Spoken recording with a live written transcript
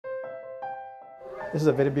This is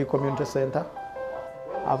a very big community center.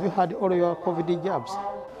 Have you had all your COVID jabs?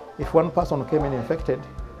 If one person came in infected,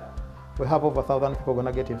 we have over 1,000 people going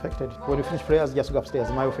to get infected. When you finish prayers, just go upstairs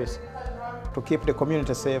in my office to keep the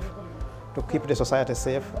community safe, to keep the society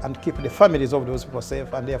safe, and keep the families of those people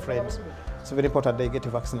safe and their friends. It's very important they get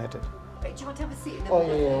vaccinated. Do you want to have a seat in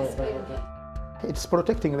the It's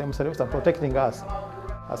protecting themselves and protecting us.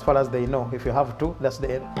 As far as they know, if you have two, that's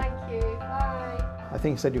the end. Thank you. Bye. I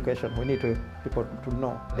think it's education. We need people to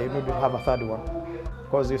know. They need to have a third one.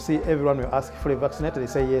 Because you see, everyone will ask, fully vaccinated, they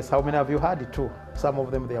say yes. How many have you had it? 2. Some of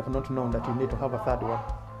them, they have not known that you need to have a third one.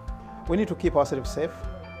 We need to keep ourselves safe,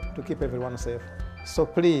 to keep everyone safe. So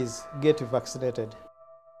please get vaccinated.